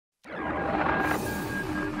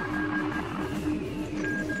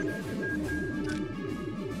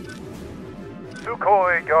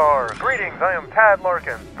Sukoi Gar! Greetings, I am Tad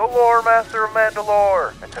Larkin, the lore master of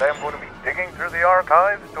Manda-LORE, and today I'm going to be digging through the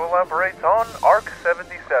archives to elaborate on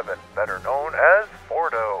ARC-77, better known as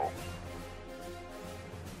Fordo.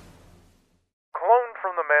 Cloned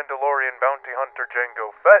from the Mandalorian bounty hunter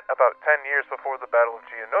Jango Fett about 10 years before the Battle of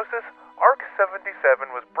Geonosis,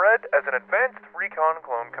 ARC-77 was bred as an advanced recon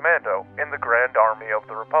clone commando in the Grand Army of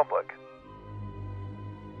the Republic.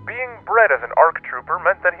 Being bred as an ARC trooper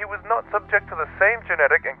meant that he was not subject to the same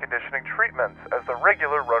genetic and conditioning treatments as the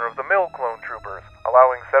regular run-of-the-mill clone troopers,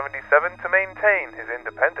 allowing 77 to maintain his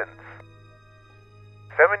independence.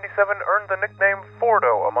 77 earned the nickname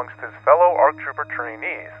Fordo amongst his fellow ARC trooper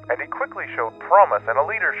trainees, and he quickly showed promise in a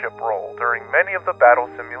leadership role during many of the battle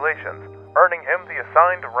simulations, earning him the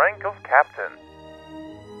assigned rank of captain.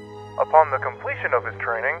 Upon the completion of his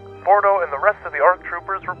training, Fordo and the rest of the ARC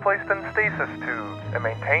troopers were placed in stasis tubes and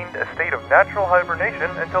maintained a state of natural hibernation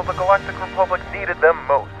until the Galactic Republic needed them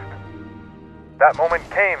most. That moment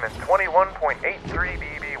came in 21.83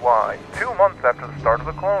 BBY, 2 months after the start of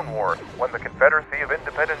the Clone Wars, when the Confederacy of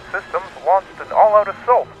Independent Systems launched an all-out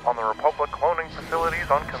assault on the Republic cloning facilities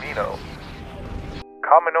on Kamino.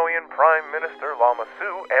 Kaminoan Prime Minister Lama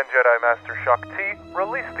Su and Jedi Master Shaak Ti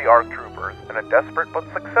released the ARC troopers in a desperate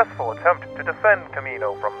but successful attempt to defend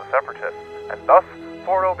Kamino from the Separatists, and thus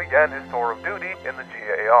Fordo began his tour of duty in the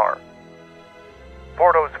GAR.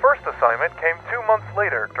 Fordo's first assignment came 2 months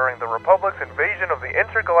later during the Republic's invasion of the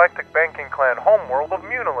intergalactic banking clan homeworld of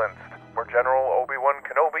Munilinst, where General Obi-Wan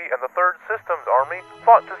Kenobi and the 3rd Systems Army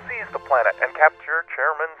fought to seize the planet and capture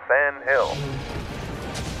Chairman San Hill.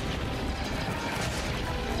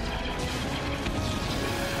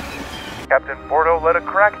 Captain Fordo led a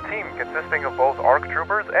crack team consisting of both ARC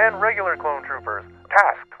troopers and regular clone troopers,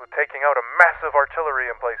 tasked with taking out a massive artillery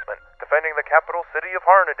emplacement, defending the capital city of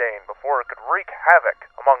Harnedane before it could wreak havoc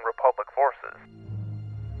among Republic forces.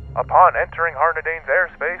 Upon entering Harnedane's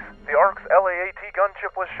airspace, the ARC's LAAT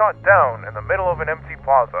gunship was shot down in the middle of an empty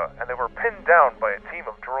plaza, and they were pinned down by a team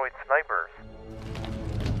of droid snipers.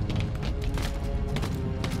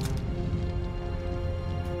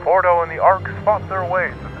 Fordo and the ARCs fought their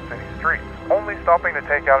way through the city streets, only stopping to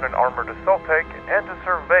take out an armored assault tank and to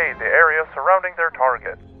survey the area surrounding their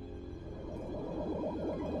target.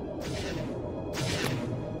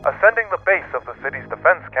 Ascending the base of the city's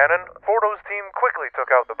defense cannon, Fordo's team quickly took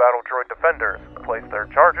out the battle droid defenders, placed their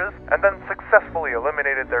charges, and then successfully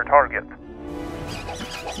eliminated their target.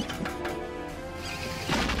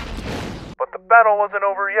 But the battle wasn't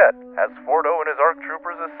over yet, as Fordo and his ARC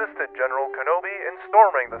troopers assisted General Kenobi in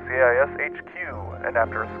storming the CIS HQ, and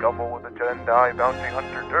after a scuffle with the Jedi bounty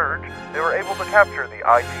hunter Dirge, they were able to capture the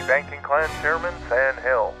IG banking clan chairman San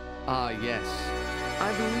Hill. Yes. I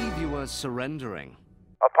believe you were surrendering.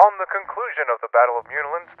 Upon the conclusion of the Battle of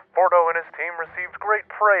Munilinst, Fordo and his team received great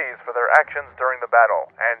praise for their actions during the battle,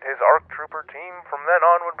 and his ARC trooper team from then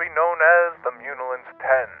on would be known as the Munilinst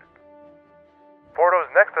 10.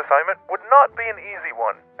 Fordo's next assignment would not be an easy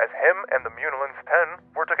one, as him and the Munilinst 10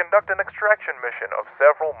 were to conduct an extraction mission of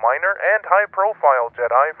several minor and high-profile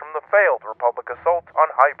Jedi from the failed Republic assault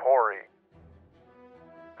on Hypori.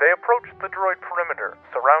 They approached the droid perimeter,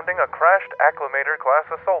 surrounding a crashed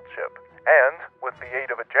Acclimator-class assault ship, and, with the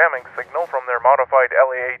aid of a jamming signal from their modified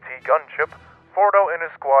LAAT gunship, Fordo and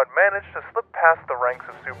his squad managed to slip past the ranks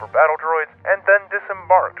of super battle droids and then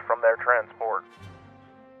disembarked from their transport.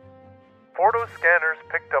 Fordo's scanners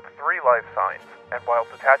picked up 3 life signs, and while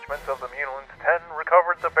detachments of the Munilinst 10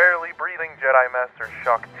 recovered the barely breathing Jedi Master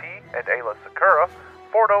Shaak Ti and Aayla Secura,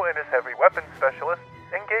 Fordo and his heavy weapons specialist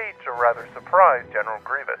engaged a rather surprised General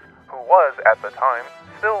Grievous, who was, at the time,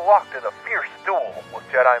 still locked in a fierce duel with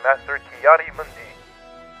Jedi Master Ki-Adi-Mundi.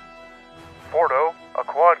 Fordo, a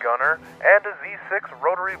quad gunner, and a Z6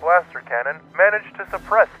 rotary blaster cannon managed to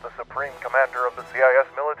suppress the supreme commander of the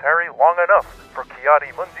CIS military long enough for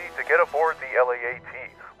Ki-Adi-Mundi to get aboard the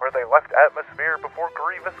LAAT, where they left atmosphere before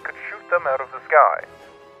Grievous could shoot them out of the sky.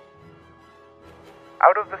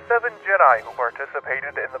 Out of the 7 Jedi who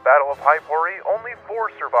participated in the Battle of Hypori, only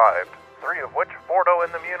 4 survived, 3 of which Fordo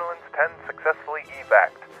and the Munilinst 10 successfully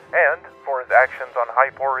evac'd, and, for his actions on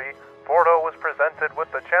Hypori, Fordo was presented with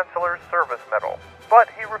the Chancellor's Service Medal, but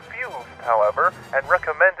he refused, however, and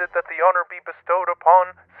recommended that the honor be bestowed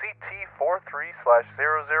upon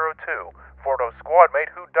CT-43/002, Fordo's squadmate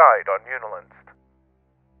who died on Munilinst.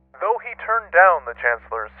 Though he turned down the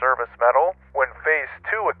Chancellor's Service Medal, when Phase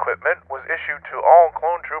 2 equipment was issued to all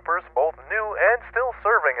clone troopers, both new and still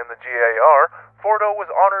serving in the GAR, Fordo was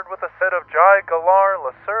honored with a set of Jai Galar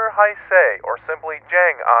Lasur Haisei, or simply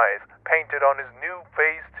Jang eyes, painted on his new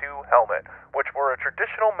Phase 2 helmet, which were a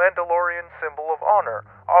traditional Mandalorian symbol of honor,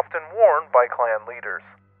 often worn by clan leaders.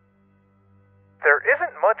 There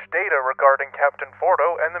isn't much data regarding Captain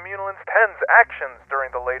Fordo and the Munilans 10's actions during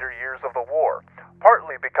the later years of the war,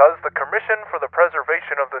 partly because the Commission for the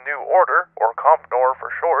Preservation of the New Order, or COMPNOR for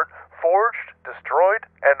short, forged, destroyed,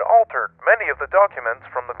 and altered many of the documents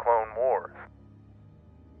from the Clone Wars.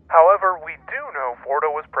 However, we do know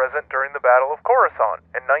Fordo was present during the Battle of Coruscant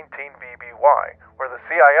in 19 BBY, where the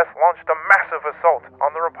CIS launched a massive assault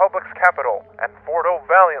on the Republic's capital, and Fordo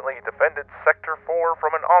valiantly defended Sector 4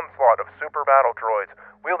 from an onslaught of super battle droids,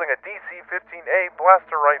 wielding a DC-15A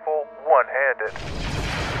blaster rifle one-handed.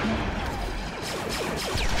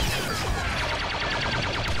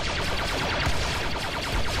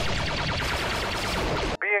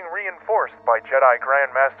 Being reinforced by Jedi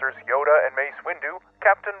Grandmasters Yoda and Mace Windu,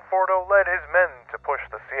 Captain Fordo led his men to push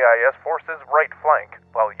the CIS forces' right flank,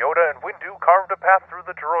 while Yoda and Windu carved a path through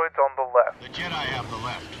the droids on the left. The Jedi have the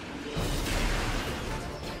left.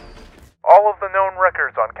 All of the known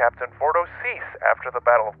records on Captain Fordo cease after the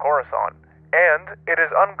Battle of Coruscant, and it is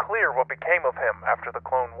unclear what became of him after the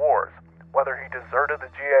Clone Wars. Whether he deserted the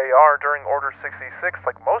GAR during Order 66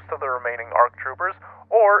 like most of the remaining ARC troopers,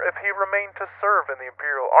 or if he remained to serve in the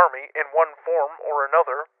Imperial Army in one form or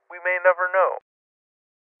another, we may never know.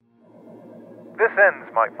 This ends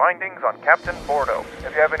my findings on Captain Fordo.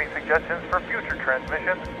 If you have any suggestions for future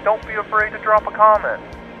transmissions, don't be afraid to drop a comment.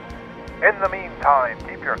 In the meantime,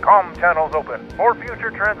 keep your comm channels open for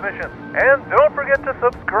future transmissions, and don't forget to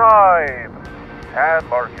subscribe. Tad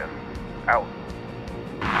Larkin, out.